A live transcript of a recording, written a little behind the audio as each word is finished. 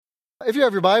If you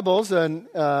have your Bibles, and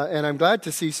I'm glad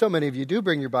to see so many of you do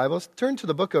bring your Bibles, turn to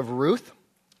the book of Ruth,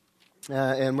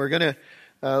 and we're going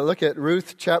to look at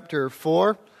Ruth chapter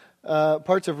 4,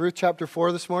 parts of Ruth chapter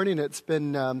 4 this morning. It's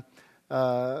been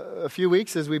a few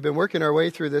weeks as we've been working our way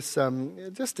through this,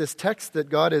 just this text that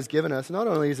God has given us. Not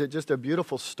only is it just a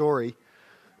beautiful story,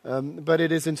 but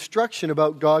it is instruction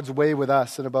about God's way with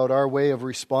us and about our way of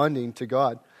responding to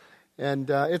God. And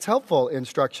it's helpful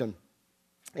instruction.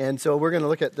 And so we're going to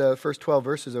look at the first 12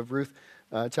 verses of Ruth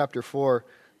chapter 4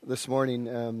 this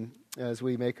morning as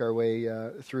we make our way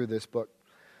through this book.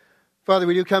 Father,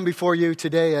 we do come before you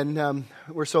today, and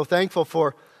we're so thankful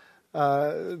for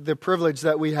the privilege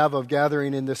that we have of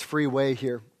gathering in this free way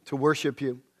here to worship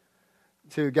you,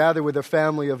 to gather with a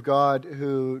family of God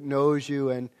who knows you,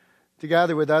 and to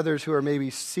gather with others who are maybe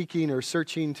seeking or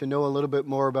searching to know a little bit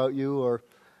more about you, or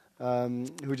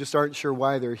who just aren't sure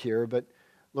why they're here. But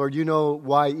Lord, you know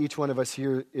why each one of us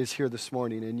here is here this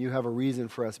morning, and you have a reason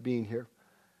for us being here.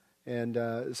 And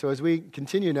so as we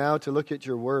continue now to look at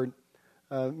your word,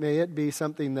 may it be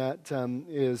something that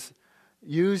is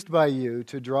used by you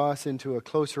to draw us into a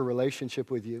closer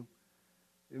relationship with you.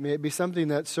 May it be something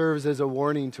that serves as a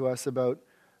warning to us about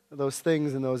those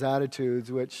things and those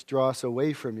attitudes which draw us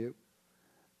away from you.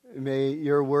 May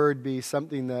your word be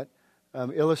something that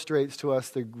illustrates to us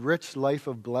the rich life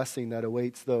of blessing that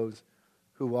awaits those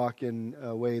who walk in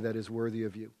a way that is worthy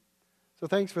of you. So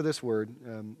thanks for this word.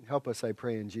 Help us, I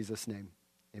pray, in Jesus' name.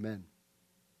 Amen.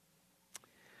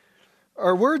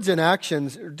 Our words and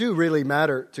actions do really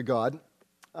matter to God.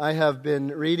 I have been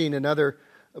reading another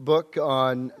book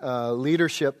on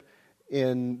leadership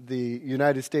in the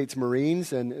United States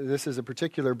Marines, and this is a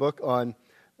particular book on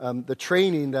the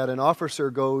training that an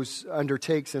officer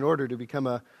undertakes in order to become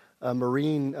a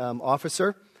Marine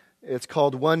officer. It's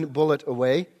called One Bullet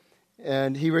Away.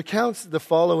 And he recounts the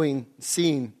following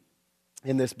scene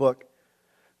in this book.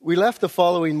 We left the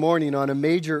following morning on a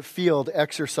major field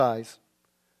exercise.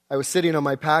 I was sitting on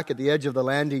my pack at the edge of the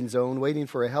landing zone waiting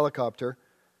for a helicopter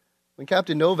when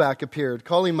Captain Novak appeared,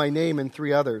 calling my name and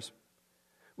three others.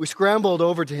 We scrambled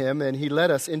over to him, and he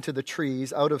led us into the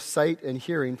trees, out of sight and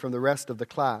hearing from the rest of the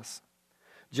class.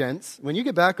 Gents, when you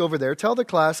get back over there, tell the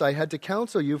class I had to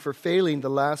counsel you for failing the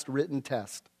last written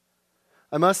test.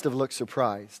 I must have looked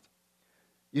surprised.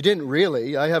 You didn't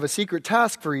really. I have a secret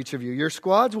task for each of you. Your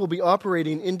squads will be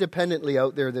operating independently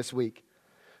out there this week.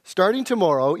 Starting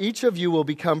tomorrow, each of you will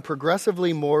become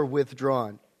progressively more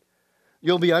withdrawn.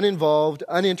 You'll be uninvolved,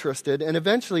 uninterested, and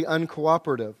eventually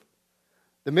uncooperative.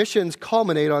 The missions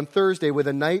culminate on Thursday with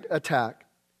a night attack.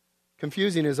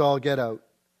 Confusing as all get out.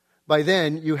 By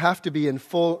then, you have to be in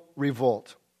full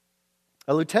revolt.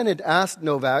 A lieutenant asked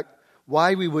Novak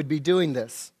why we would be doing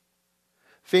this.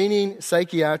 Feigning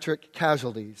psychiatric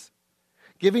casualties,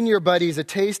 giving your buddies a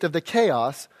taste of the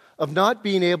chaos of not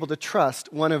being able to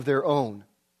trust one of their own.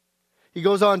 He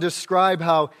goes on to describe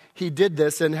how he did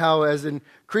this and how, as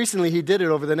increasingly he did it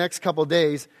over the next couple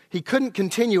days, he couldn't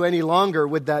continue any longer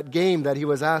with that game that he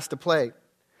was asked to play.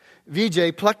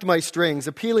 Vijay plucked my strings,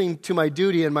 appealing to my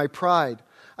duty and my pride.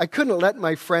 I couldn't let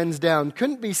my friends down,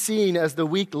 couldn't be seen as the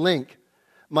weak link.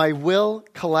 My will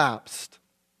collapsed.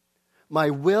 My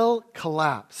will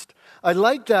collapsed. I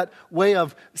like that way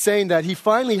of saying that he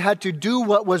finally had to do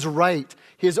what was right.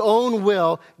 His own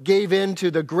will gave in to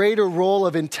the greater role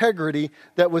of integrity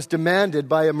that was demanded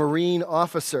by a Marine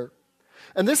officer.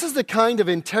 And this is the kind of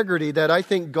integrity that I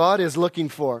think God is looking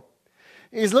for.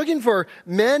 He's looking for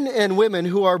men and women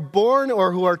who are born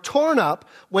or who are torn up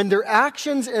when their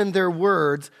actions and their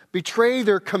words betray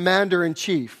their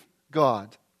commander-in-chief,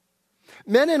 God.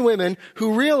 Men and women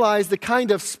who realize the kind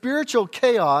of spiritual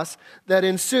chaos that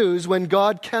ensues when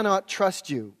God cannot trust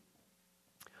you.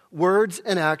 Words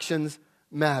and actions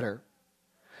matter.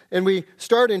 And we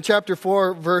start in chapter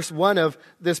 4, verse 1 of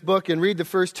this book and read the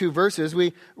first two verses.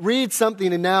 We read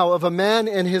something now of a man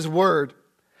and his word.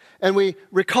 And we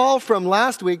recall from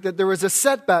last week that there was a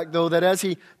setback, though, that as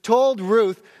he told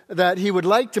Ruth that he would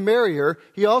like to marry her,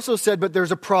 he also said, but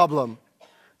there's a problem.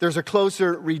 There's a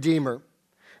closer Redeemer.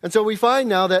 And so we find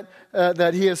now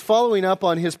that he is following up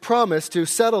on his promise to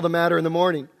settle the matter in the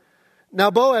morning. Now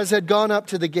Boaz had gone up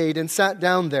to the gate and sat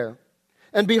down there.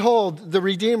 And behold, the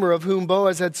Redeemer of whom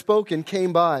Boaz had spoken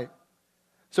came by.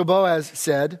 So Boaz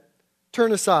said,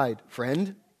 "Turn aside,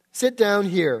 friend. Sit down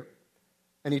here."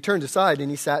 And he turned aside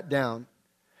and he sat down.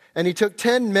 And he took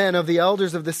 10 men of the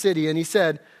elders of the city and he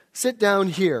said, "Sit down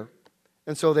here."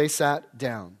 And so they sat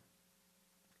down.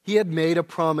 He had made a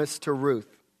promise to Ruth.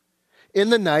 In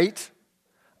the night,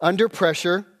 under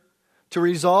pressure, to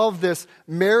resolve this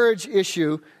marriage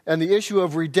issue and the issue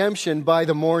of redemption by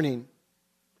the morning.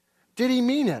 Did he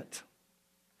mean it?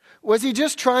 Was he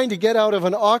just trying to get out of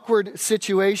an awkward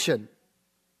situation?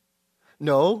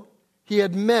 No, he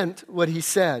had meant what he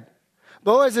said.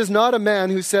 Boaz is not a man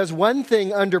who says one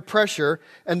thing under pressure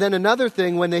and then another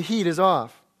thing when the heat is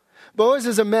off. Boaz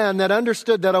is a man that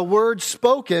understood that a word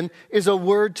spoken is a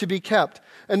word to be kept.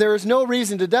 And there is no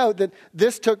reason to doubt that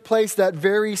this took place that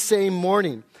very same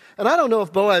morning. And I don't know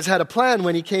if Boaz had a plan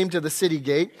when he came to the city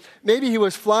gate. Maybe he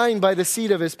was flying by the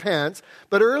seat of his pants.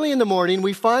 But early in the morning,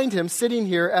 we find him sitting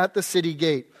here at the city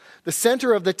gate, the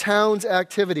center of the town's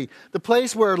activity, the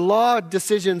place where law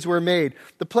decisions were made,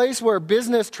 the place where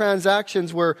business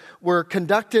transactions were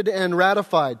conducted and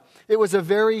ratified. It was a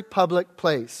very public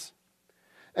place.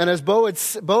 And as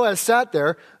Boaz sat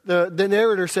there, the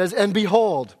narrator says, "And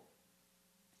behold."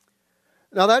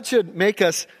 Now that should make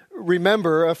us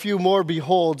remember a few more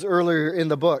beholds earlier in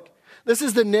the book. This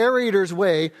is the narrator's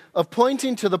way of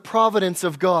pointing to the providence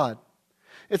of God.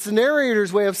 It's the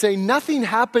narrator's way of saying nothing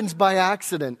happens by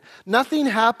accident. Nothing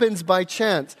happens by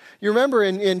chance. You remember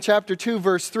in chapter 2,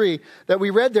 verse 3, that we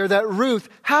read there that Ruth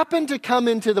happened to come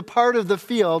into the part of the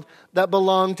field that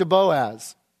belonged to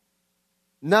Boaz.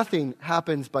 Nothing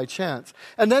happens by chance.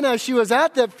 And then as she was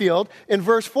at that field, in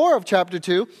verse 4 of chapter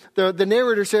 2, the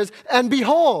narrator says, "And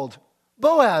behold,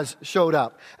 Boaz showed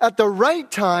up." At the right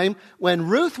time, when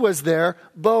Ruth was there,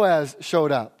 Boaz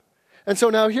showed up. And so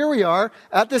now here we are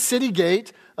at the city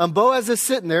gate. Boaz is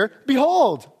sitting there.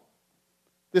 Behold,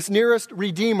 this nearest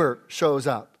redeemer shows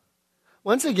up.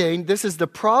 Once again, this is the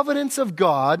providence of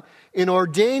God in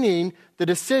ordaining the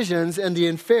decisions and the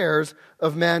affairs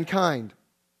of mankind.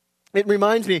 It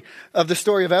reminds me of the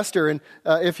story of Esther, and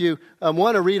if you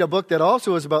want to read a book that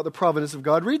also is about the providence of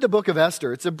God, read the book of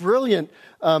Esther. It's a brilliant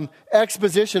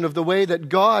exposition of the way that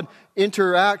God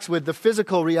interacts with the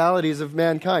physical realities of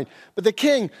mankind. But the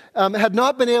king had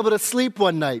not been able to sleep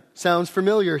one night. Sounds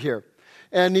familiar here.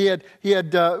 And he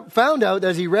had found out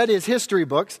as he read his history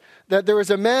books that there was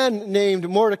a man named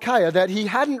Mordecai that he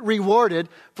hadn't rewarded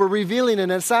for revealing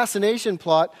an assassination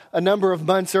plot a number of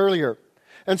months earlier.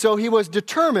 And so he was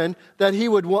determined that he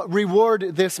would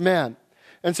reward this man.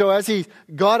 And so as he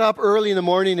got up early in the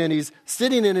morning and he's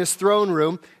sitting in his throne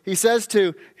room, he says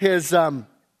to his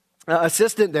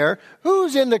assistant there,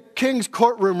 "Who's in the king's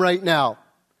courtroom right now?"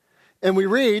 And we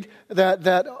read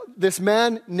that this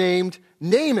man named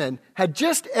Naaman had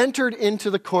just entered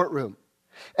into the courtroom.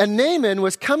 And Naaman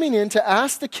was coming in to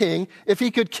ask the king if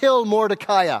he could kill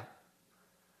Mordecai.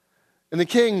 And the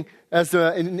king, as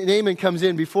Naaman comes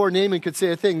in, before Naaman could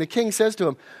say a thing, the king says to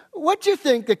him, "What do you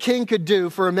think the king could do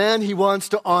for a man he wants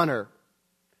to honor?"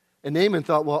 And Naaman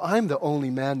thought, well, I'm the only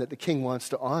man that the king wants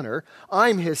to honor.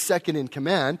 I'm his second in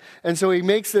command. And so he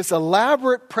makes this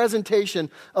elaborate presentation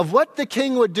of what the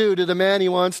king would do to the man he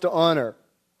wants to honor.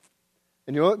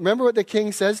 And you remember what the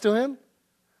king says to him?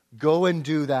 "Go and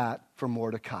do that for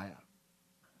Mordecai."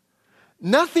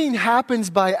 Nothing happens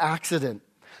by accident.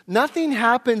 Nothing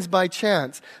happens by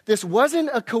chance. This wasn't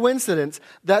a coincidence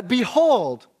that,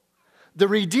 behold, the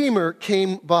Redeemer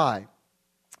came by.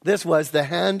 This was the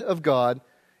hand of God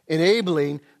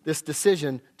enabling this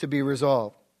decision to be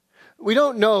resolved. We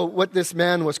don't know what this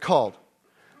man was called.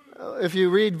 If you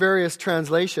read various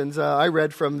translations, I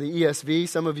read from the ESV,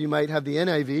 some of you might have the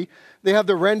NIV, they have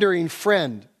the rendering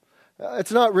friend.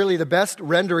 It's not really the best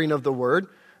rendering of the word.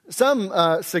 Some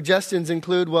suggestions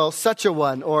include, well, such a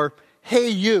one, or hey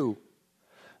you.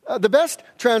 The best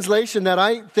translation that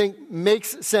I think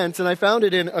makes sense, and I found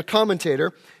it in a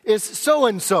commentator, is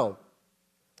so-and-so.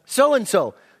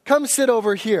 So-and-so, come sit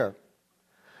over here.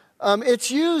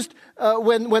 It's used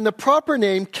when the proper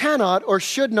name cannot or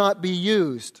should not be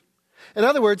used. In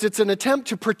other words, it's an attempt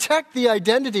to protect the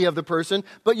identity of the person,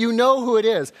 but you know who it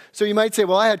is. So you might say,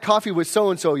 well, I had coffee with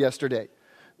so-and-so yesterday.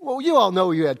 Well, you all know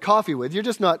who you had coffee with. You're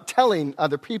just not telling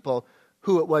other people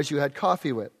who it was you had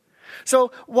coffee with.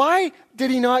 So why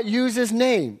did he not use his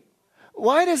name?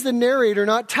 Why does the narrator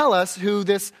not tell us who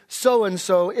this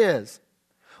so-and-so is?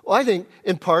 Well, I think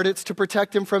in part it's to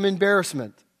protect him from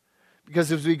embarrassment. Because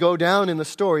as we go down in the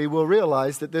story, we'll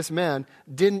realize that this man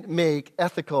didn't make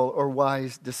ethical or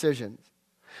wise decisions.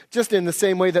 Just in the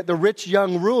same way that the rich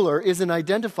young ruler isn't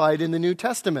identified in the New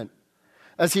Testament.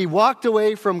 As he walked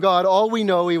away from God, all we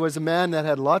know, he was a man that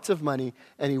had lots of money,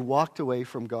 and he walked away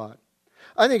from God.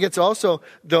 I think it's also,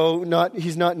 though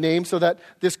he's not named, so that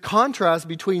this contrast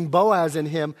between Boaz and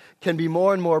him can be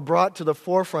more and more brought to the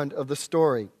forefront of the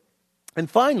story. And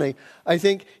finally, I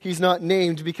think he's not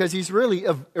named because he's really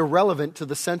irrelevant to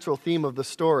the central theme of the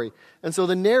story. And so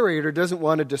the narrator doesn't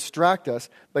want to distract us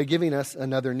by giving us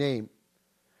another name.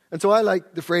 And so I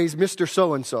like the phrase Mr.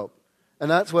 So-and-so.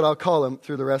 And that's what I'll call him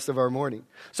through the rest of our morning.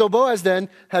 So Boaz then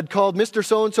had called Mr.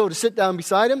 So-and-so to sit down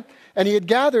beside him, and he had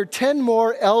gathered 10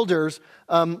 more elders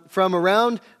from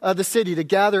around the city to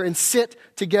gather and sit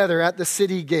together at the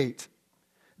city gate.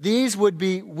 These would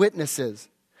be witnesses.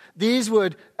 These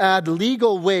would add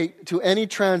legal weight to any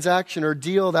transaction or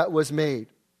deal that was made.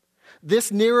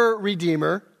 This nearer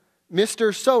redeemer,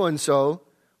 Mr. So-and-so,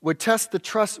 would test the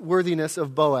trustworthiness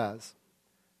of Boaz.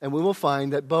 And we will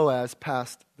find that Boaz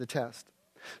passed the test.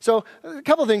 So a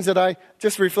couple things that I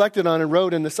just reflected on and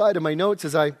wrote in the side of my notes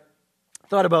as I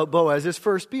thought about Boaz is,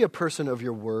 first, be a person of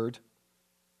your word.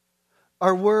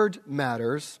 Our word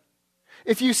matters.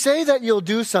 If you say that you'll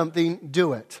do something,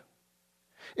 do it.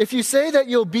 If you say that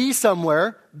you'll be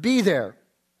somewhere, be there.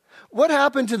 What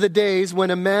happened to the days when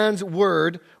a man's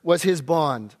word was his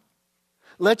bond?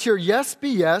 Let your yes be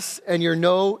yes and your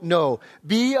no, no.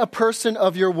 Be a person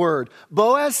of your word.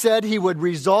 Boaz said he would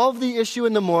resolve the issue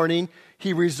in the morning.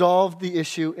 He resolved the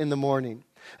issue in the morning.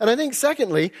 And I think,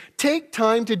 secondly, take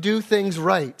time to do things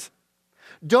right.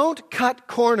 Don't cut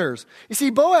corners. You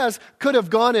see, Boaz could have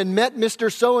gone and met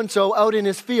Mr. So-and-so out in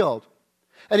his field.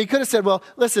 And he could have said, well,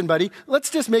 listen, buddy,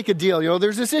 let's just make a deal.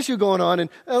 There's this issue going on, and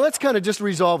let's kind of just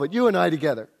resolve it, you and I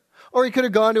together. Or he could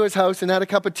have gone to his house and had a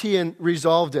cup of tea and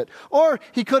resolved it. Or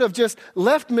he could have just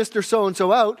left Mr.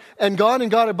 So-and-so out and gone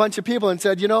and got a bunch of people and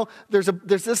said, there's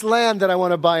this land that I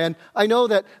want to buy, and I know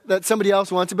that somebody else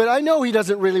wants it, but I know he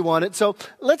doesn't really want it, so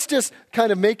let's just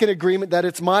kind of make an agreement that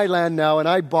it's my land now and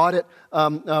I bought it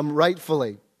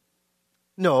rightfully.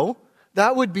 No,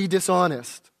 that would be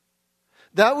dishonest.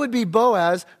 That would be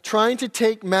Boaz trying to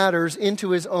take matters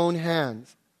into his own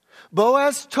hands.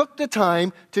 Boaz took the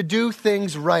time to do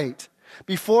things right.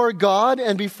 Before God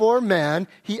and before man,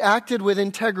 he acted with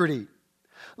integrity.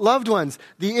 Loved ones,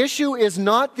 the issue is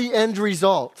not the end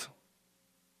result.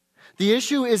 The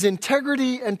issue is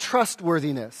integrity and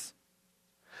trustworthiness.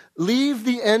 Leave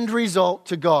the end result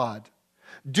to God.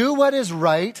 Do what is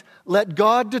right. Let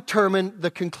God determine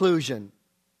the conclusion.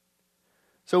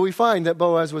 So we find that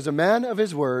Boaz was a man of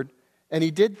his word, and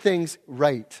he did things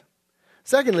right.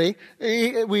 Secondly,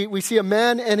 we see a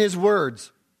man and his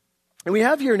words. And we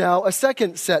have here now a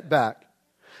second setback.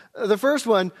 The first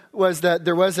one was that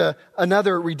there was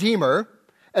another redeemer.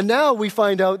 And now we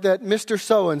find out that Mr.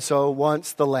 So-and-so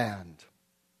wants the land.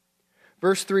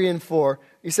 Verse 3 and 4,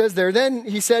 he says there, then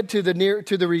he said to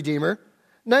the redeemer,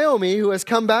 Naomi, who has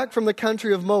come back from the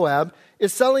country of Moab,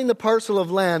 is selling the parcel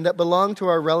of land that belonged to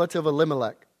our relative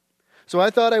Elimelech. So I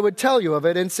thought I would tell you of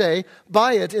it and say,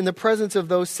 buy it in the presence of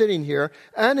those sitting here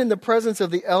and in the presence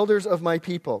of the elders of my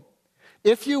people.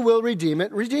 If you will redeem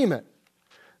it, redeem it.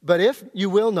 But if you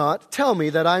will not, tell me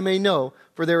that I may know,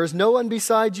 for there is no one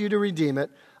beside you to redeem it,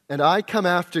 and I come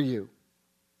after you.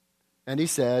 And he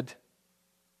said,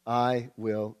 I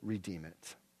will redeem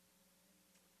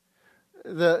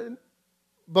it.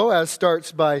 Boaz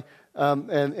starts by,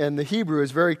 and the Hebrew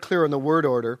is very clear on the word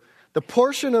order, the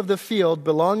portion of the field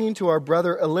belonging to our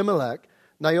brother Elimelech,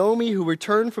 Naomi, who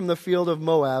returned from the field of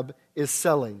Moab, is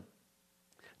selling.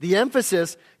 The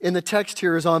emphasis in the text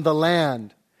here is on the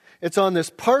land. It's on this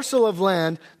parcel of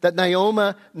land that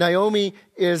Naomi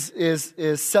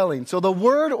is selling. So the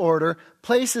word order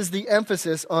places the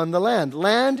emphasis on the land.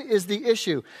 Land is the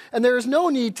issue. And there is no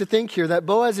need to think here that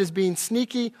Boaz is being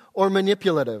sneaky or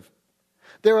manipulative.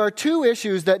 There are two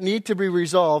issues that need to be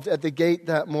resolved at the gate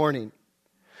that morning.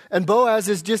 And Boaz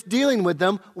is just dealing with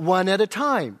them one at a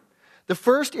time. The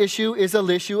first issue is an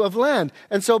issue of land.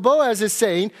 And so Boaz is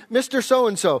saying, Mr.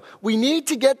 So-and-so, we need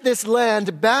to get this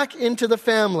land back into the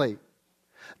family.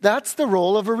 That's the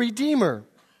role of a redeemer.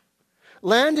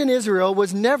 Land in Israel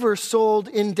was never sold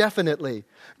indefinitely.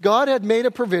 God had made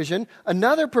a provision,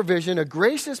 another provision, a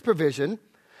gracious provision,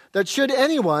 that should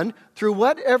anyone, through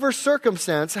whatever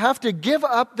circumstance, have to give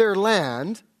up their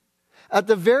land, at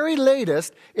the very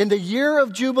latest, in the year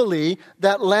of Jubilee,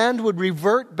 that land would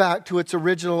revert back to its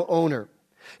original owner.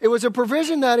 It was a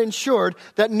provision that ensured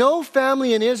that no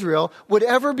family in Israel would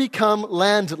ever become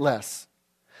landless.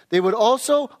 They would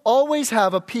also always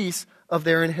have a piece of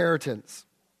their inheritance.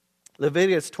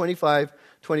 Leviticus 25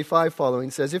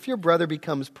 following says, if your brother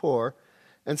becomes poor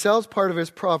and sells part of his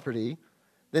property,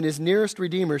 then his nearest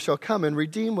redeemer shall come and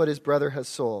redeem what his brother has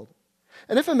sold.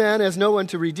 And if a man has no one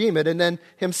to redeem it, and then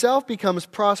himself becomes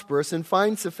prosperous and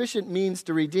finds sufficient means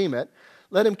to redeem it,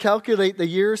 let him calculate the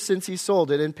years since he sold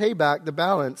it and pay back the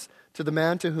balance to the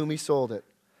man to whom he sold it,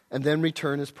 and then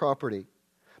return his property.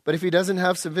 But if he doesn't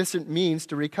have sufficient means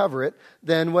to recover it,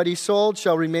 then what he sold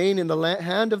shall remain in the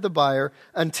hand of the buyer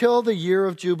until the year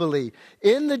of Jubilee.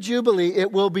 In the Jubilee,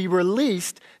 it will be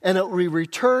released and it will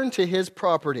return to his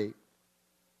property.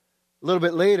 A little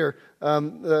bit later,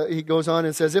 he goes on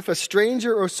and says, if a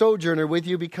stranger or sojourner with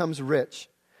you becomes rich,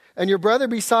 and your brother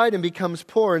beside him becomes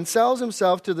poor and sells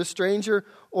himself to the stranger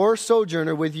or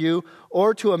sojourner with you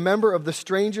or to a member of the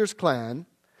stranger's clan,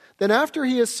 then after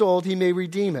he is sold, he may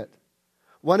redeem it.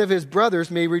 One of his brothers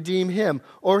may redeem him,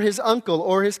 or his uncle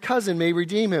or his cousin may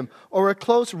redeem him, or a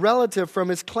close relative from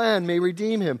his clan may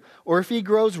redeem him, or if he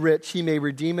grows rich, he may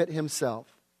redeem it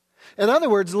himself. In other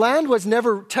words, land was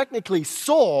never technically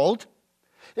sold.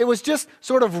 It was just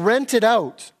sort of rented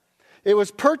out. It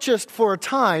was purchased for a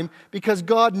time because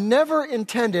God never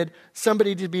intended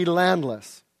somebody to be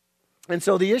landless. And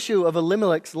so the issue of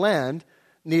Elimelech's land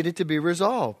needed to be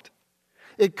resolved.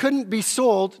 It couldn't be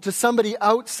sold to somebody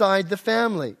outside the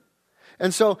family.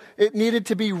 And so it needed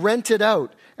to be rented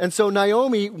out. And so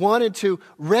Naomi wanted to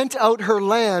rent out her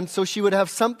land so she would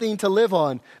have something to live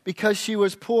on because she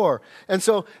was poor. And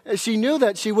so she knew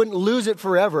that she wouldn't lose it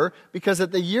forever because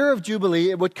at the year of Jubilee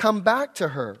it would come back to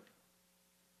her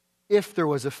if there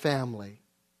was a family.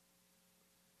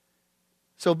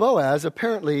 So Boaz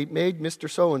apparently made Mr.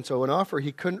 So-and-so an offer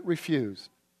he couldn't refuse.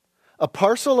 A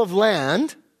parcel of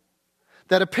land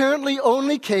that apparently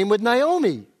only came with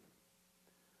Naomi.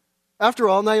 After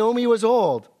all, Naomi was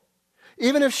old.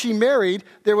 Even if she married,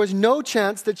 there was no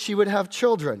chance that she would have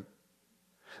children.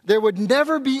 There would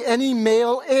never be any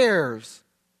male heirs.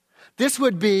 This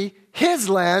would be his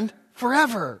land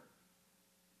forever.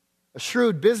 A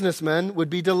shrewd businessman would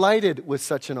be delighted with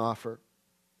such an offer.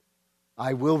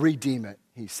 I will redeem it,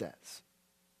 he says.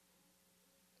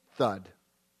 Thud.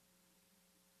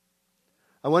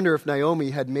 I wonder if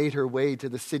Naomi had made her way to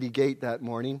the city gate that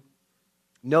morning,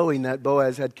 knowing that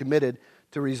Boaz had committed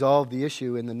to resolve the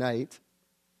issue in the night.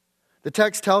 The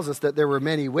text tells us that there were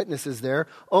many witnesses there.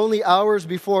 Only hours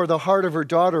before, the heart of her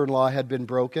daughter-in-law had been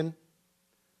broken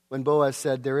when Boaz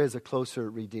said, there is a closer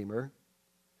redeemer.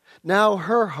 Now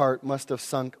her heart must have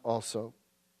sunk also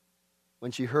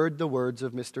when she heard the words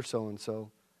of Mr.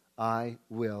 So-and-so, I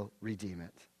will redeem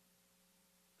it.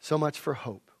 So much for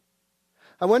hope.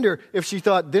 I wonder if she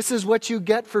thought, this is what you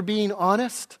get for being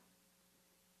honest?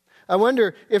 I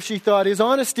wonder if she thought, is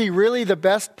honesty really the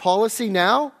best policy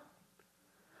now?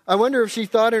 I wonder if she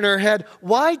thought in her head,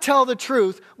 why tell the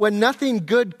truth when nothing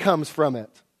good comes from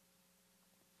it?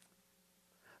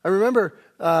 I remember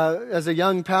as a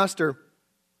young pastor,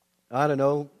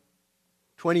 20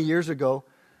 years ago,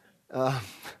 I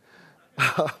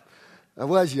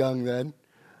was young then.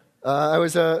 I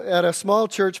was at a small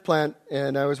church plant,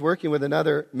 and I was working with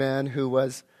another man who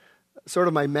was sort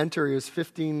of my mentor. He was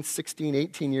 15, 16,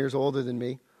 18 years older than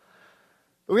me.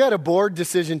 We had a board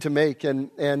decision to make,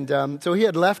 and so he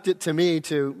had left it to me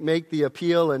to make the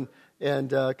appeal and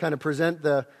kind of present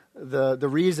the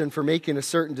reason for making a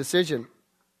certain decision.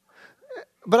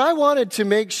 But I wanted to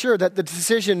make sure that the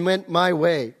decision went my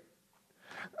way.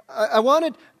 I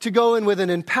wanted to go in with an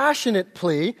impassionate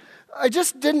plea. I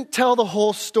just didn't tell the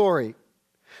whole story.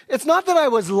 It's not that I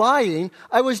was lying.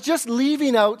 I was just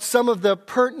leaving out some of the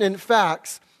pertinent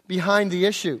facts behind the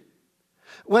issue.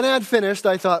 When I had finished,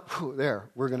 I thought,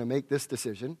 we're going to make this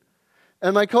decision.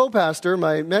 And my co-pastor,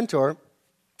 my mentor,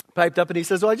 piped up and he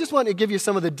says, I just want to give you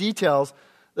some of the details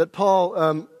that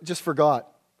Paul just forgot.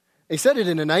 He said it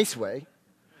in a nice way,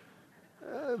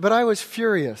 but I was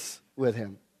furious with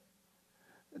him.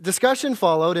 Discussion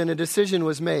followed and a decision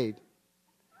was made.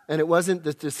 And it wasn't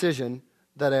the decision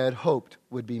that I had hoped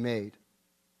would be made.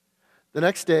 The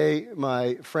next day,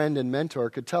 my friend and mentor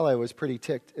could tell I was pretty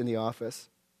ticked in the office.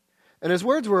 And his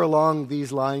words were along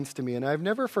these lines to me, and I've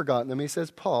never forgotten them. He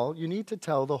says, Paul, you need to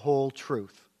tell the whole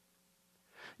truth.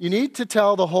 You need to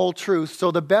tell the whole truth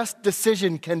so the best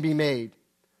decision can be made.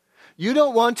 You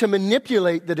don't want to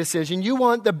manipulate the decision. You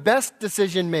want the best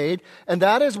decision made, and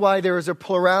that is why there is a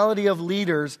plurality of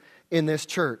leaders in this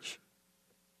church.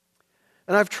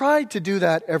 And I've tried to do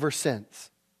that ever since.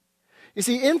 You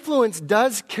see, influence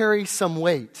does carry some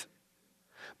weight,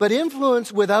 but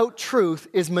influence without truth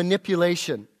is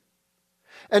manipulation.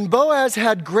 And Boaz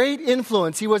had great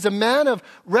influence. He was a man of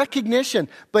recognition,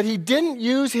 but he didn't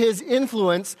use his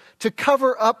influence to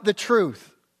cover up the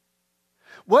truth.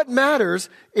 What matters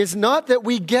is not that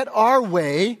we get our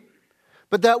way,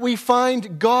 but that we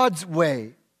find God's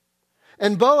way.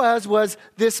 And Boaz was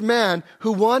this man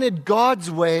who wanted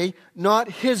God's way, not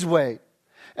his way.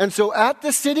 And so at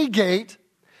the city gate,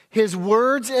 his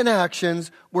words and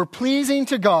actions were pleasing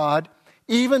to God,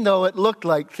 even though it looked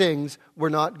like things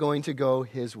were not going to go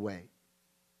his way.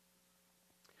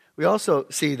 We also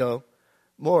see, though,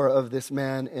 more of this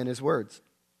man and his words.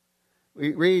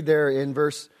 We read there in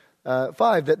verse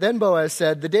 5, that then Boaz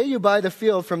said, the day you buy the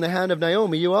field from the hand of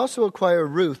Naomi, you also acquire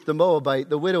Ruth, the Moabite,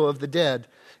 the widow of the dead,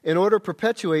 in order to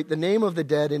perpetuate the name of the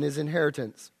dead in his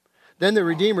inheritance. Then the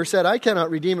Redeemer said, I cannot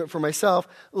redeem it for myself,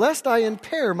 lest I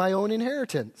impair my own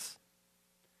inheritance.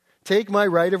 Take my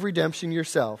right of redemption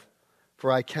yourself,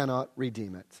 for I cannot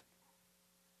redeem it.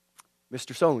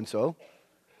 Mr. So-and-so,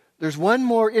 there's one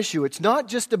more issue. It's not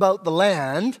just about the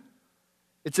land.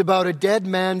 It's about a dead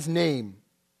man's name.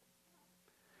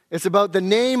 It's about the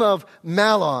name of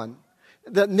Mahlon.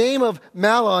 The name of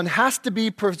Mahlon has to be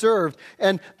preserved.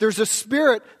 And there's a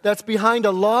spirit that's behind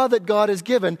a law that God has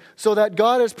given so that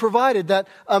God has provided that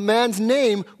a man's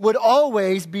name would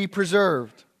always be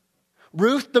preserved.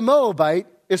 Ruth the Moabite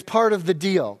is part of the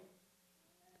deal.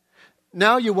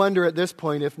 Now you wonder at this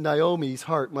point if Naomi's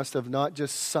heart must have not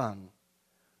just sung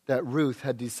that Ruth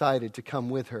had decided to come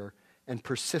with her and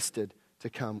persisted to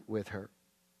come with her.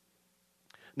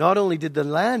 Not only did the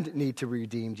land need to be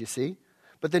redeemed, you see,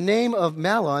 but the name of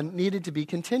Mahlon needed to be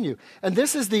continued. And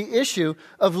this is the issue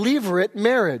of levirate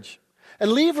marriage.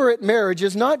 And levirate marriage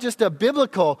is not just a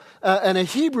biblical and a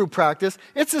Hebrew practice.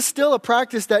 It's still a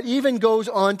practice that even goes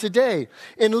on today.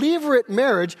 In levirate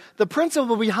marriage, the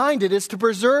principle behind it is to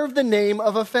preserve the name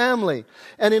of a family.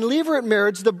 And in levirate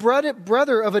marriage, the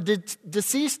brother of a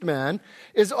deceased man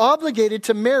is obligated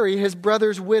to marry his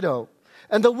brother's widow.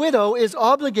 And the widow is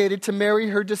obligated to marry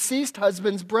her deceased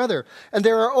husband's brother. And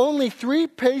there are only 3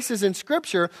 places in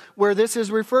Scripture where this is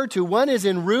referred to. One is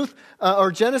in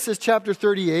Genesis chapter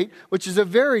 38, which is a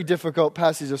very difficult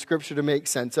passage of Scripture to make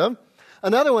sense of.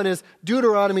 Another one is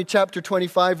Deuteronomy chapter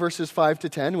 25, verses 5 to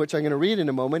 10, which I'm going to read in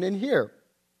a moment in here.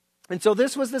 And so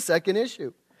this was the second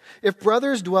issue. If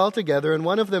brothers dwell together and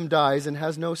one of them dies and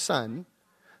has no son,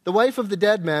 the wife of the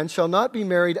dead man shall not be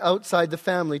married outside the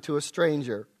family to a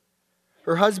stranger.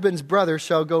 Her husband's brother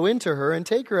shall go into her and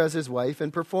take her as his wife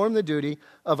and perform the duty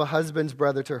of a husband's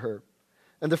brother to her.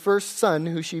 And the first son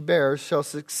who she bears shall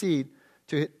succeed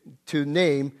to the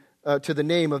name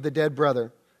of the dead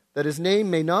brother, that his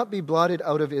name may not be blotted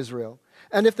out of Israel.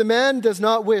 And if the man does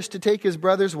not wish to take his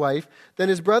brother's wife, then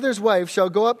his brother's wife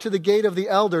shall go up to the gate of the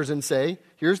elders and say,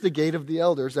 here's the gate of the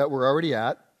elders that we're already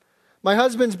at. My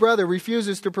husband's brother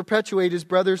refuses to perpetuate his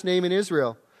brother's name in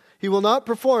Israel. He will not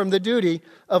perform the duty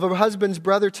of a husband's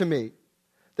brother to me.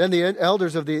 Then the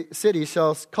elders of the city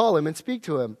shall call him and speak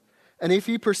to him. And if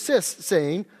he persists,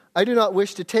 saying, I do not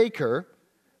wish to take her,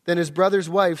 then his brother's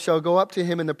wife shall go up to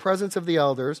him in the presence of the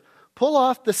elders, pull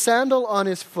off the sandal on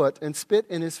his foot, and spit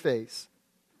in his face.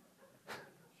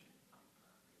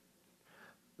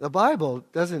 The Bible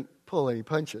doesn't pull any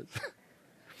punches.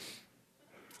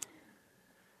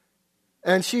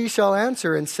 And she shall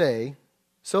answer and say,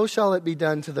 so shall it be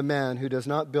done to the man who does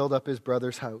not build up his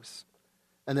brother's house.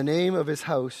 And the name of his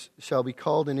house shall be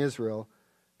called in Israel,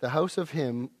 the house of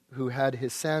him who had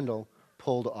his sandal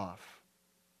pulled off.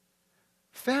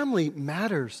 Family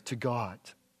matters to God.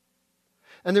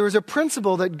 And there was a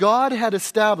principle that God had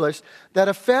established that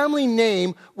a family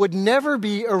name would never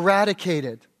be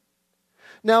eradicated.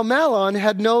 Now, Mahlon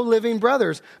had no living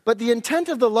brothers, but the intent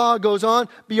of the law goes on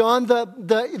beyond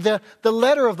the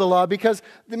letter of the law, because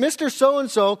Mr.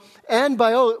 So-and-so and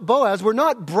Boaz were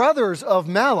not brothers of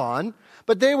Mahlon,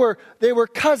 but they were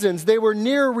cousins. They were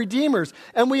near redeemers.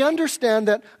 And we understand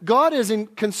that God is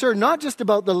concerned not just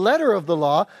about the letter of the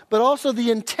law, but also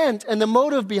the intent and the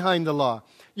motive behind the law.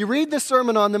 You read the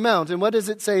Sermon on the Mount, and what does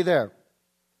it say there?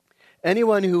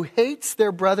 Anyone who hates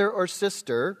their brother or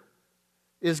sister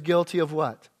is guilty of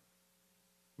what?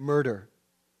 Murder.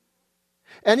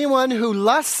 Anyone who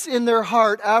lusts in their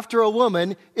heart after a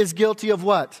woman is guilty of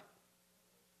what?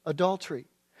 Adultery.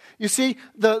 You see,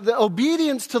 the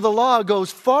obedience to the law goes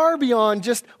far beyond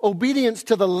just obedience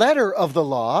to the letter of the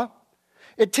law.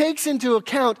 It takes into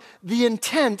account the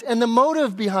intent and the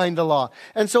motive behind the law.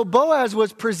 And so Boaz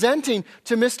was presenting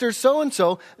to Mr.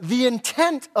 So-and-so the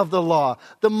intent of the law,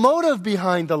 the motive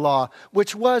behind the law,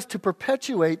 which was to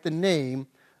perpetuate the name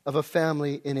of a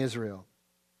family in Israel.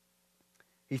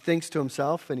 He thinks to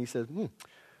himself and he says,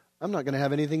 I'm not going to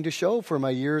have anything to show for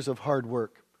my years of hard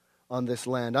work on this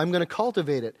land. I'm going to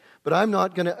cultivate it, but I'm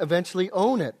not going to eventually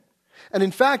own it. And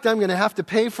in fact, I'm going to have to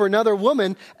pay for another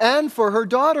woman and for her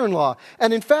daughter-in-law.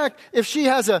 And in fact, if she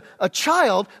has a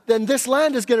child, then this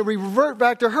land is going to revert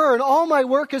back to her, and all my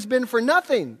work has been for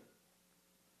nothing.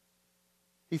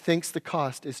 He thinks the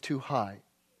cost is too high.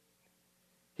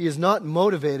 He is not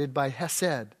motivated by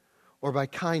hesed or by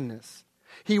kindness.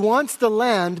 He wants the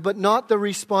land, but not the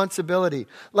responsibility.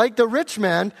 Like the rich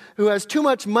man who has too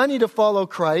much money to follow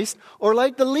Christ, or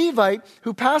like the Levite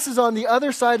who passes on the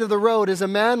other side of the road as a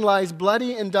man lies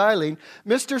bloody and dying,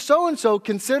 Mr. So-and-so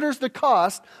considers the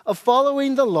cost of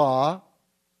following the law,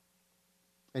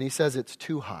 and he says it's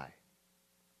too high.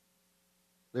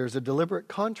 There's a deliberate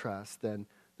contrast then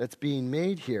that's being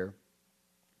made here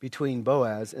between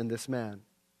Boaz and this man.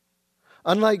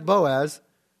 Unlike Boaz,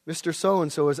 Mr.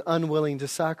 So-and-so is unwilling to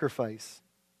sacrifice.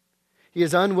 He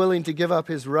is unwilling to give up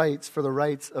his rights for the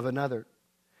rights of another.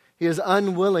 He is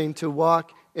unwilling to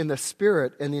walk in the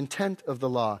spirit and the intent of the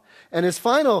law. And his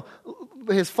final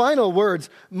words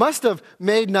must have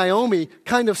made Naomi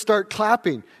kind of start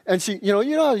clapping. And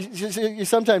you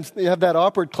sometimes you have that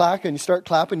awkward clack and you start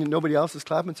clapping and nobody else is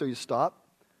clapping, so you stop.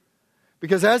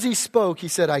 Because as he spoke, he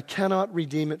said, I cannot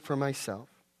redeem it for myself,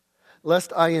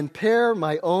 lest I impair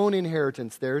my own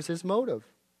inheritance. There's his motive.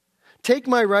 Take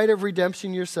my right of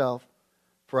redemption yourself,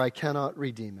 for I cannot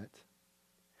redeem it.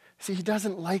 See, he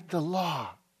doesn't like the law.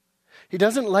 He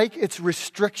doesn't like its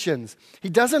restrictions. He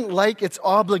doesn't like its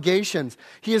obligations.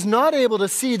 He is not able to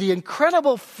see the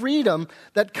incredible freedom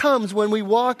that comes when we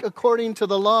walk according to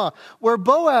the law. Where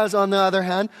Boaz, on the other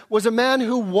hand, was a man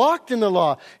who walked in the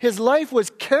law. His life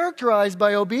was characterized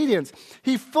by obedience.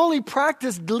 He fully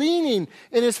practiced gleaning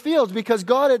in his fields because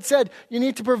God had said, you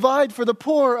need to provide for the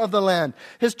poor of the land.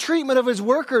 His treatment of his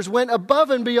workers went above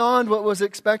and beyond what was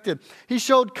expected. He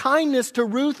showed kindness to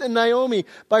Ruth and Naomi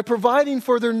by providing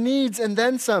for their needs and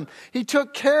then some. He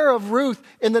took care of Ruth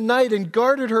in the night and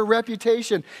guarded her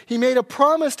reputation. He made a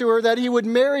promise to her that he would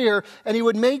marry her and he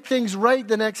would make things right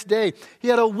the next day. He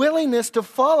had a willingness to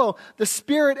follow the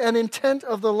spirit and intent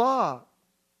of the law.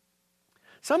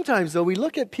 Sometimes, though, we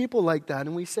look at people like that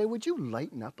and we say, would you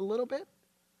lighten up a little bit?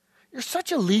 You're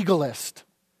such a legalist.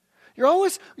 You're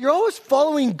always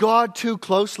following God too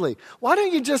closely. Why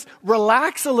don't you just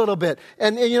relax a little bit?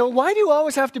 And why do you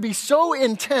always have to be so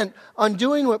intent on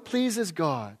doing what pleases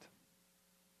God?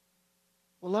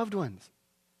 Well, loved ones,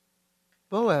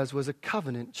 Boaz was a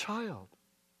covenant child.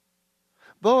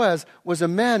 Boaz was a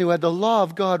man who had the law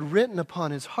of God written upon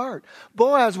his heart.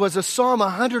 Boaz was a Psalm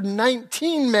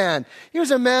 119 man. He was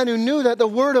a man who knew that the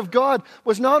word of God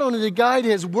was not only to guide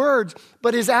his words,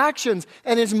 but his actions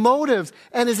and his motives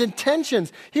and his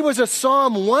intentions. He was a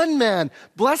Psalm 1 man.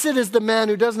 Blessed is the man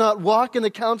who does not walk in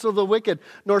the counsel of the wicked,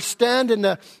 nor stand in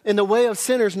the way of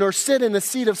sinners, nor sit in the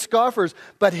seat of scoffers.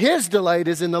 But his delight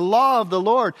is in the law of the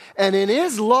Lord, and in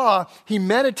his law he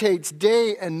meditates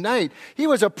day and night. He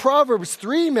was a Proverbs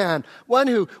 3 man, one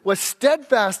who was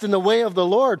steadfast in the way of the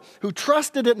Lord, who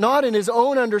trusted it not in his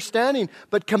own understanding,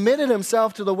 but committed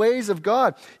himself to the ways of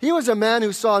God. He was a man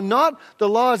who saw not the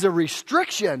law as a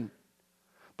restriction,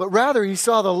 but rather he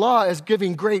saw the law as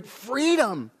giving great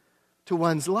freedom to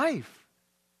one's life.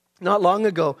 Not long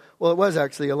ago, well, it was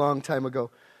actually a long time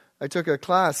ago, I took a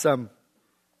class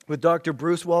with Dr.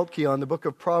 Bruce Waltke on the book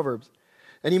of Proverbs.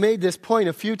 And he made this point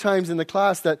a few times in the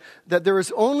class that there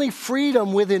is only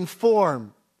freedom within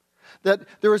form. That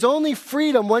there is only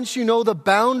freedom once you know the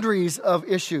boundaries of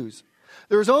issues.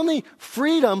 There is only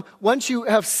freedom once you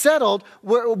have settled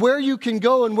where you can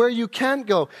go and where you can't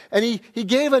go. And he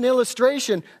gave an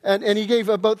illustration, and he gave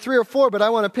about 3 or 4, but I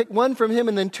want to pick one from him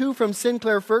and then 2 from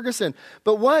Sinclair Ferguson.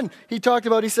 But one, he talked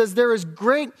about, he says, there is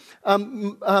great,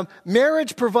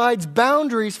 marriage provides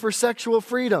boundaries for sexual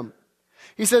freedom.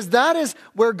 He says that is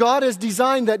where God has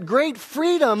designed that great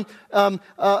freedom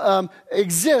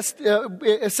exists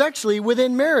sexually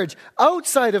within marriage.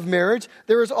 Outside of marriage,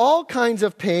 there is all kinds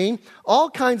of pain, all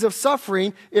kinds of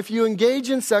suffering if you engage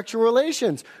in sexual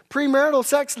relations. Premarital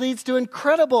sex leads to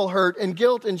incredible hurt and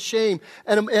guilt and shame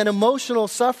and emotional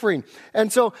suffering.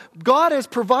 And so God has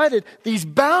provided these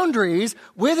boundaries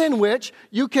within which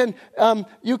you can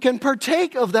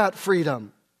partake of that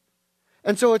freedom.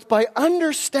 And so it's by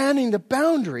understanding the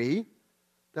boundary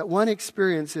that one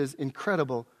experiences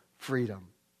incredible freedom.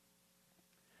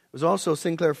 It was also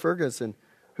Sinclair Ferguson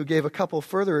who gave a couple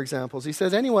further examples. He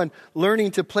says anyone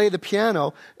learning to play the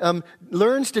piano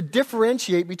learns to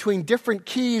differentiate between different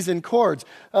keys and chords.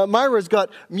 Myra's got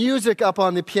music up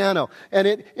on the piano, and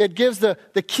it gives the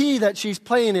key that she's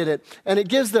playing it at, and it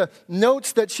gives the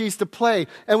notes that she's to play.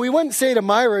 And we wouldn't say to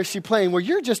Myra as she's playing, well,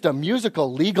 you're just a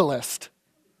musical legalist.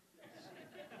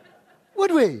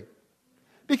 Would we?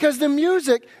 Because the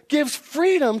music gives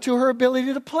freedom to her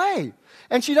ability to play.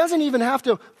 And she doesn't even have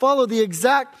to follow the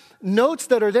exact notes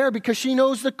that are there because she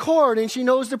knows the chord and she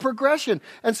knows the progression.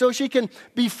 And so she can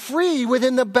be free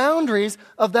within the boundaries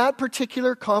of that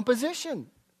particular composition.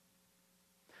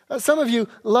 Some of you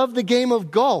love the game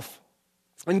of golf.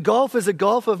 And golf is a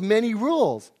golf of many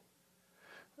rules.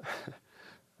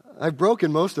 I've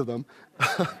broken most of them.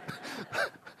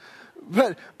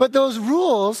 But those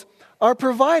rules are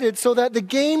provided so that the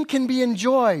game can be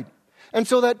enjoyed and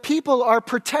so that people are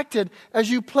protected as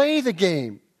you play the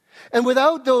game. And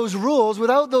without those rules,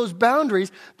 without those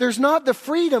boundaries, there's not the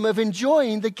freedom of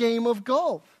enjoying the game of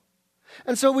golf.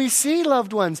 And so we see,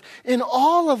 loved ones, in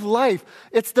all of life,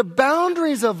 it's the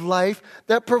boundaries of life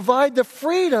that provide the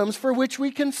freedoms for which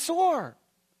we can soar.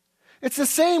 It's the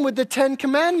same with the 10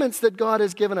 Commandments that God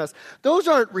has given us. Those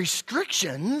aren't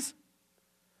restrictions.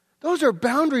 Those are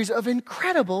boundaries of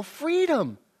incredible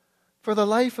freedom for the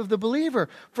life of the believer,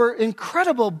 for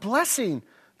incredible blessing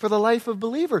for the life of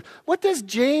believers. What does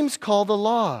James call the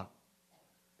law?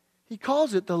 He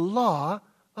calls it the law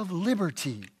of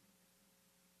liberty.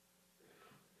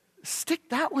 Stick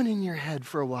that one in your head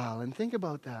for a while and think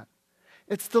about that.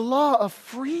 It's the law of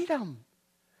freedom.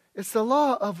 It's the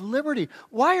law of liberty.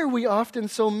 Why are we often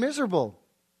so miserable?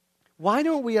 Why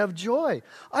don't we have joy?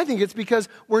 I think it's because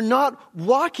we're not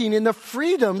walking in the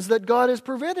freedoms that God has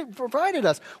provided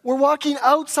us. We're walking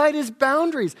outside His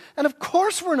boundaries. And of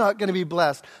course we're not going to be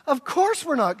blessed. Of course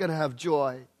we're not going to have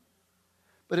joy.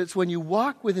 But it's when you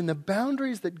walk within the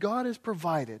boundaries that God has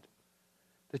provided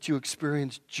that you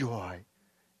experience joy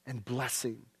and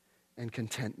blessing and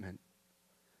contentment.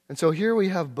 And so here we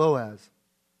have Boaz,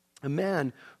 a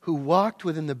man who walked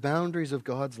within the boundaries of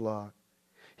God's law.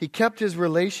 He kept his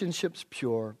relationships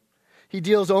pure. He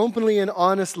deals openly and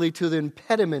honestly to the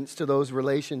impediments to those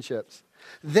relationships.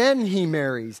 Then he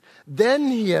marries. Then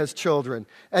he has children.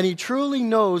 And he truly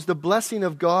knows the blessing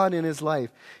of God in his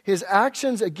life. His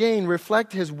actions, again,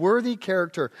 reflect his worthy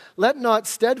character. Let not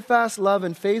steadfast love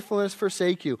and faithfulness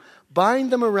forsake you.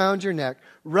 Bind them around your neck.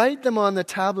 Write them on the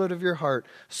tablet of your heart.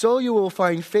 So you will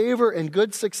find favor and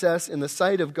good success in the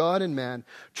sight of God and man.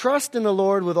 Trust in the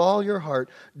Lord with all your heart.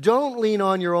 Don't lean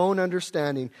on your own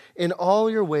understanding. In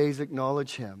all your ways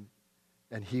acknowledge Him,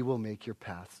 and He will make your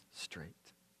paths straight.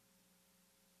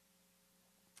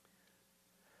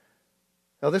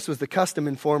 Now, this was the custom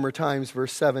in former times,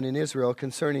 verse 7, in Israel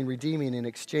concerning redeeming and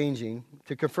exchanging.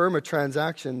 To confirm a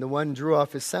transaction, the one drew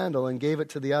off his sandal and gave it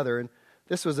to the other, and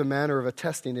this was a manner of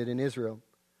attesting it in Israel.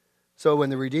 So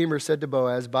when the Redeemer said to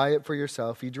Boaz, "Buy it for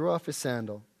yourself," he drew off his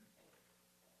sandal.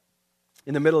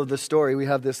 In the middle of the story, we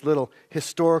have this little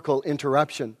historical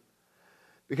interruption.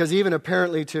 Because even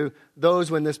apparently to those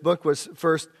when this book was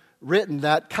first written,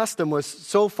 that custom was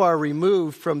so far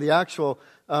removed from the actual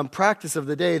practice of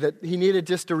the day that he needed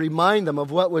just to remind them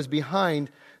of what was behind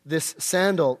this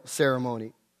sandal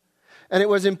ceremony. And it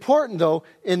was important, though,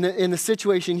 in the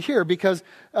situation here, because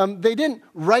they didn't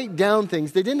write down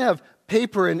things. They didn't have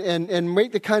paper and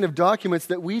make the kind of documents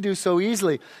that we do so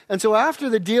easily. And so after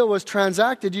the deal was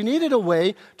transacted, you needed a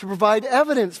way to provide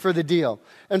evidence for the deal.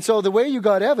 And so the way you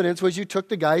got evidence was you took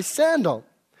the guy's sandal.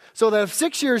 So that if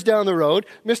 6 years down the road,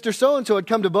 Mr. So-and-so had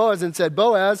come to Boaz and said,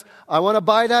 "Boaz, I want to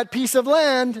buy that piece of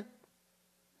land."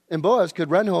 And Boaz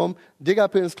could run home, dig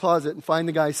up in his closet, and find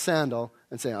the guy's sandal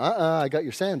and say, I got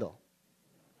your sandal.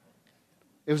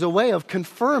 It was a way of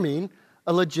confirming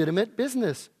a legitimate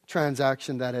business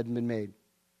transaction that had been made.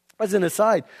 As an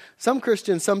aside, some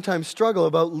Christians sometimes struggle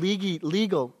about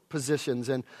legal positions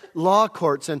and law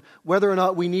courts and whether or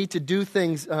not we need to do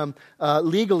things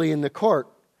legally in the court.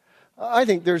 I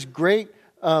think there's great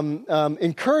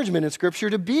encouragement in Scripture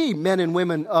to be men and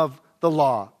women of the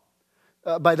law.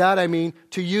 By that I mean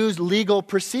to use legal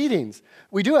proceedings.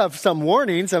 We do have some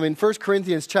warnings. I mean, 1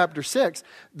 Corinthians chapter 6,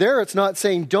 there it's not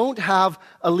saying don't have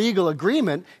a legal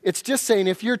agreement. It's just saying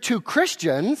if you're two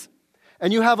Christians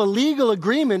and you have a legal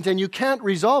agreement and you can't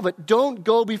resolve it, don't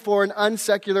go before an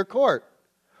unsecular court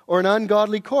or an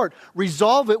ungodly court.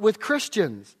 Resolve it with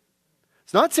Christians.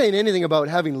 It's not saying anything about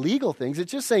having legal things.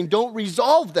 It's just saying don't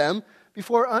resolve them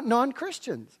before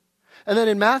non-Christians. And then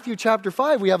in Matthew chapter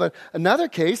 5, we have another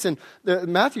case. And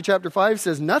Matthew chapter 5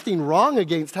 says nothing wrong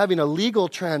against having a legal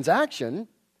transaction.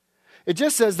 It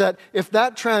just says that if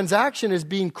that transaction is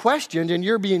being questioned and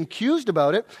you're being accused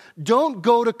about it, don't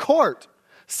go to court.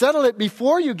 Settle it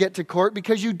before you get to court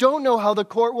because you don't know how the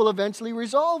court will eventually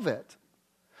resolve it.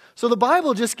 So the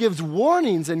Bible just gives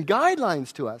warnings and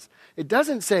guidelines to us. It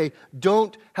doesn't say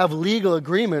don't have legal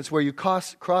agreements where you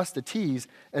cross the T's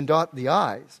and dot the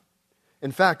I's.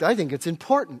 In fact, I think it's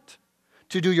important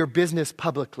to do your business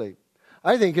publicly.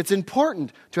 I think it's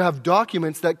important to have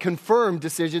documents that confirm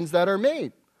decisions that are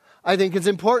made. I think it's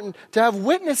important to have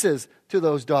witnesses to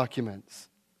those documents.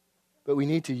 But we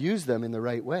need to use them in the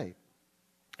right way.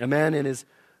 A man and his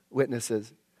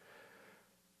witnesses.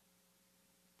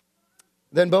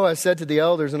 Then Boaz said to the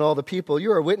elders and all the people,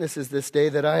 "You are witnesses this day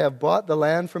that I have bought the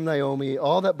land from Naomi,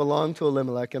 all that belonged to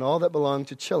Elimelech, and all that belonged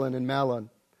to Chilion and Mahlon.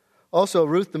 Also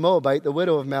Ruth the Moabite, the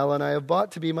widow of Mahlon, I have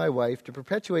bought to be my wife, to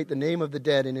perpetuate the name of the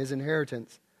dead in his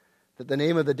inheritance, that the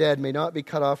name of the dead may not be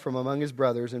cut off from among his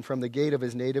brothers and from the gate of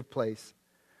his native place.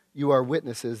 You are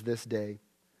witnesses this day."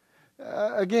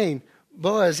 Again,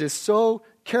 Boaz is so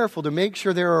careful to make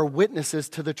sure there are witnesses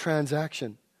to the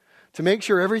transaction, to make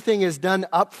sure everything is done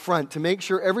up front, to make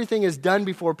sure everything is done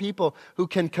before people who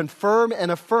can confirm and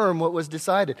affirm what was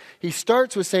decided. He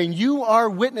starts with saying, you are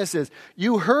witnesses.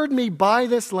 You heard me buy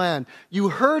this land. You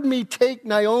heard me take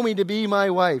Naomi to be my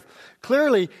wife.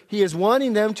 Clearly, he is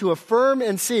wanting them to affirm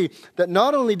and see that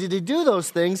not only did he do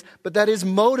those things, but that his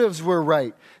motives were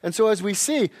right. And so as we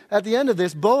see at the end of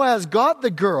this, Boaz got the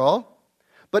girl,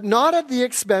 but not at the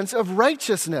expense of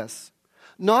righteousness.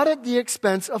 Not at the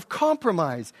expense of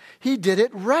compromise. He did it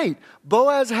right.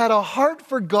 Boaz had a heart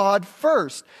for God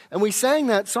first. And we sang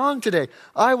that song today.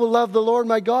 I will love the Lord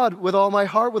my God with all my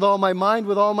heart, with all my mind,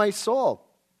 with all my soul.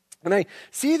 And I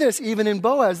see this even in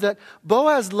Boaz, that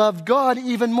Boaz loved God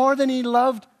even more than he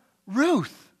loved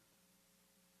Ruth.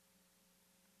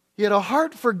 He had a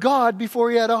heart for God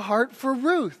before he had a heart for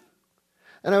Ruth.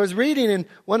 And I was reading in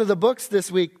one of the books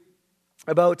this week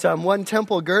about one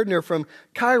Temple Gardner from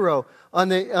Cairo. On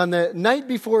the night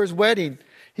before his wedding,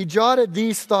 he jotted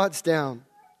these thoughts down.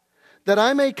 That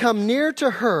I may come near to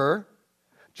her,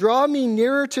 draw me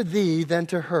nearer to thee than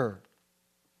to her.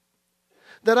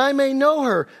 That I may know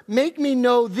her, make me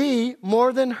know thee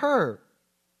more than her.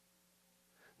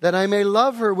 That I may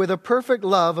love her with a perfect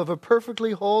love of a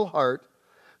perfectly whole heart,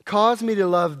 cause me to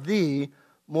love thee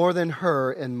more than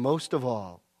her, and most of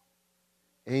all.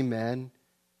 Amen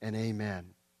and amen.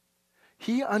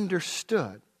 He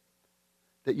understood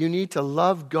that you need to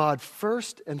love God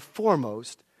first and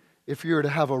foremost if you're to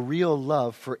have a real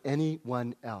love for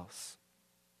anyone else.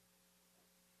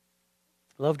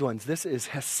 Loved ones, this is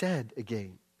Hesed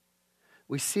again.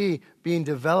 We see being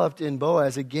developed in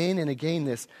Boaz again and again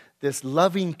this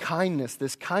loving kindness,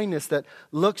 this kindness that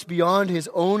looks beyond his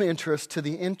own interest to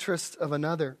the interests of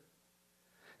another.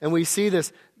 And we see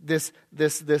this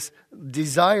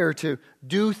desire to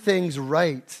do things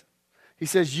right. He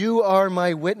says, you are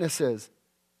my witnesses.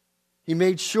 He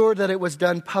made sure that it was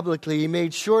done publicly. He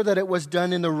made sure that it was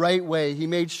done in the right way. He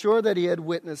made sure that he had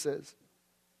witnesses.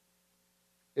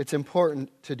 It's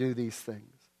important to do these things.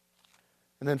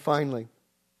 And then finally,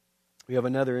 we have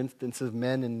another instance of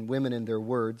men and women in their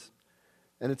words.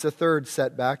 And it's a third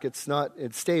setback. It's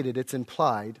stated, it's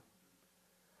implied.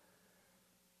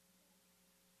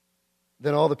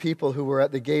 Then all the people who were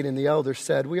at the gate and the elders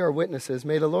said, we are witnesses.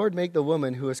 May the Lord make the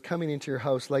woman who is coming into your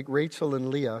house like Rachel and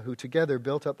Leah, who together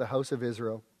built up the house of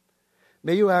Israel.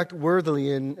 May you act worthily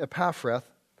in Ephrathah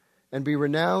and be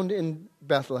renowned in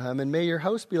Bethlehem. And may your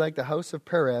house be like the house of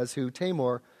Perez, who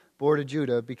Tamar bore to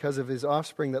Judah, because of his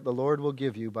offspring that the Lord will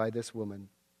give you by this woman.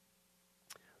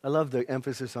 I love the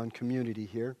emphasis on community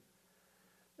here.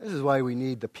 This is why we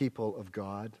need the people of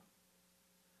God.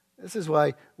 This is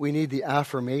why we need the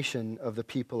affirmation of the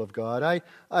people of God.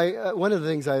 One of the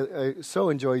things I so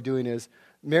enjoy doing is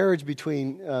marriage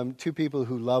between two people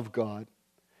who love God.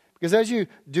 Because as you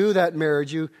do that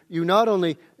marriage, you not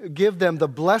only give them the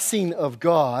blessing of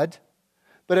God,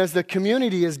 but as the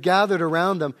community is gathered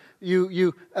around them,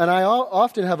 and I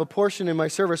often have a portion in my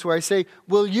service where I say,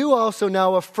 will you also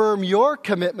now affirm your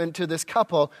commitment to this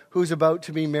couple who's about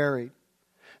to be married?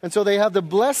 And so they have the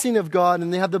blessing of God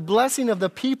and they have the blessing of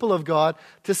the people of God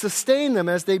to sustain them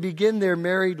as they begin their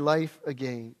married life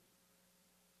again.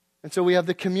 And so we have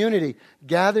the community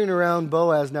gathering around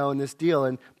Boaz now in this deal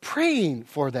and praying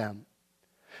for them.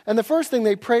 And the first thing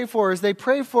they pray for is they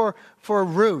pray for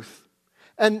Ruth.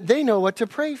 And they know what to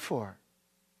pray for.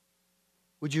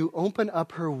 Would you open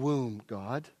up her womb,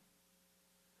 God?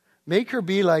 Make her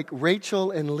be like Rachel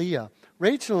and Leah.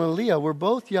 Rachel and Leah were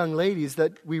both young ladies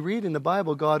that we read in the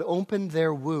Bible, God opened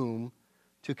their womb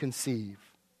to conceive.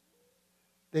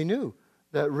 They knew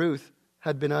that Ruth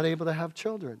had been unable to have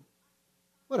children.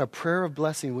 What a prayer of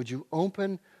blessing. Would you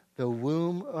open the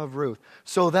womb of Ruth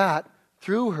so that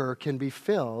through her can be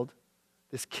filled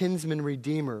this kinsman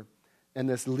redeemer and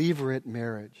this levirate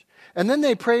marriage. And then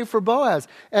they pray for Boaz.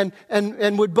 And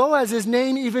would Boaz's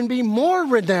name even be more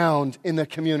renowned in the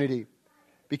community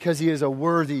because he is a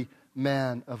worthy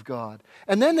man of God.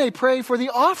 And then they pray for the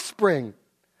offspring,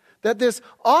 that this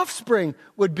offspring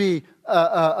would be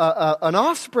an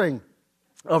offspring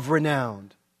of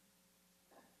renown.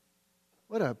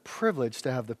 What a privilege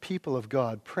to have the people of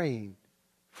God praying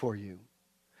for you.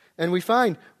 And we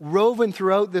find woven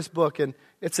throughout this book, and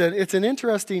it's an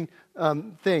interesting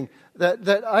thing,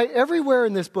 that everywhere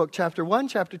in this book, chapter 1,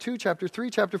 chapter 2, chapter 3,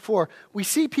 chapter 4, we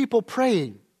see people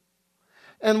praying.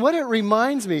 And what it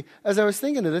reminds me, as I was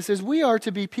thinking of this, is we are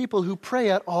to be people who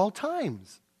pray at all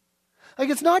times. Like,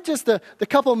 it's not just the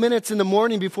couple minutes in the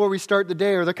morning before we start the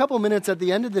day or the couple minutes at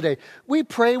the end of the day. We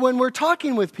pray when we're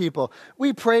talking with people.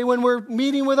 We pray when we're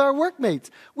meeting with our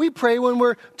workmates. We pray when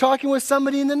we're talking with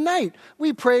somebody in the night.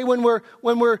 We pray when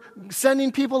we're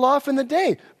sending people off in the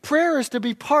day. Prayer is to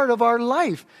be part of our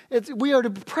life. We are to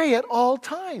pray at all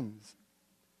times.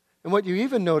 And what you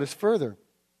even notice further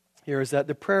here is that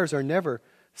the prayers are never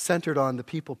centered on the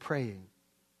people praying.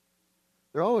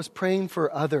 They're always praying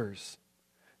for others.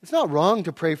 It's not wrong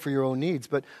to pray for your own needs,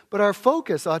 but our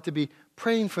focus ought to be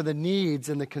praying for the needs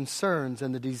and the concerns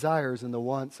and the desires and the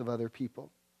wants of other people.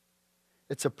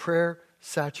 It's a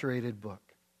prayer-saturated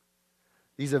book.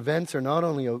 These events are not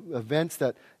only events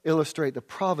that illustrate the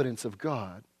providence of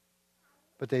God,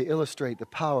 but they illustrate the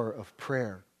power of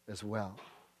prayer as well.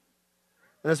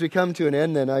 And as we come to an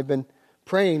end then, I've been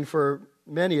praying for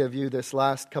many of you this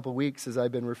last couple weeks as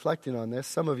I've been reflecting on this.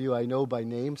 Some of you I know by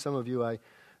name, some of you I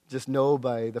just know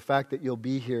by the fact that you'll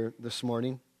be here this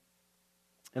morning.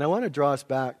 And I want to draw us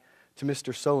back to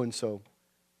Mr. So-and-so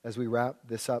as we wrap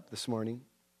this up this morning.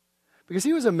 Because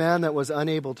he was a man that was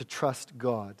unable to trust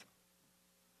God.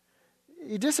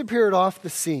 He disappeared off the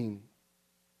scene.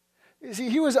 You see,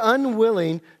 he was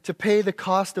unwilling to pay the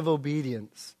cost of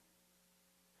obedience.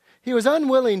 He was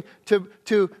unwilling to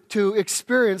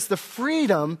experience the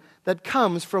freedom that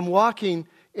comes from walking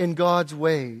in God's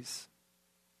ways.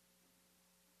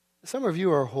 Some of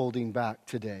you are holding back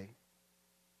today.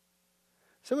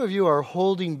 Some of you are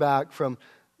holding back from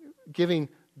giving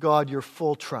God your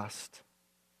full trust.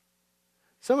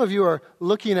 Some of you are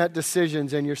looking at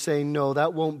decisions and you're saying, no,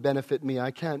 that won't benefit me.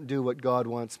 I can't do what God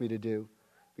wants me to do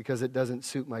because it doesn't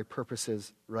suit my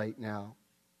purposes right now.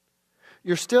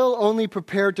 You're still only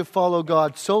prepared to follow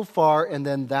God so far, and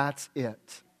then that's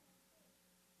it.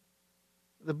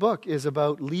 The book is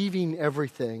about leaving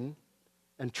everything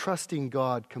and trusting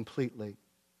God completely.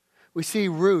 We see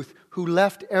Ruth, who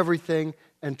left everything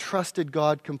and trusted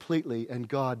God completely, and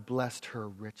God blessed her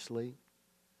richly.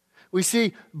 We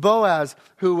see Boaz,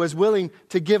 who was willing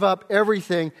to give up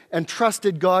everything and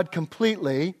trusted God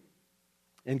completely,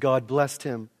 and God blessed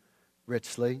him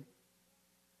richly.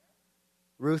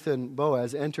 Ruth and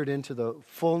Boaz entered into the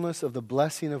fullness of the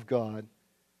blessing of God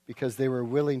because they were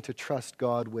willing to trust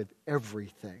God with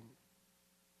everything.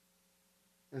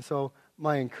 And so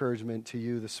my encouragement to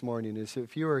you this morning is,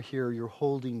 if you are here, you're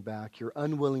holding back, you're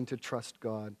unwilling to trust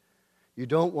God, you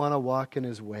don't want to walk in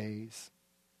His ways,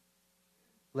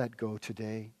 let go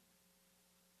today.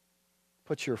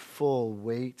 Put your full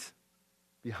weight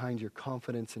behind your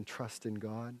confidence and trust in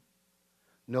God.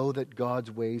 Know that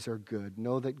God's ways are good.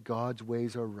 Know that God's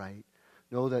ways are right.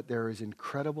 Know that there is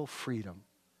incredible freedom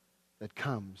that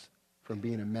comes from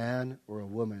being a man or a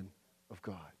woman of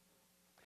God.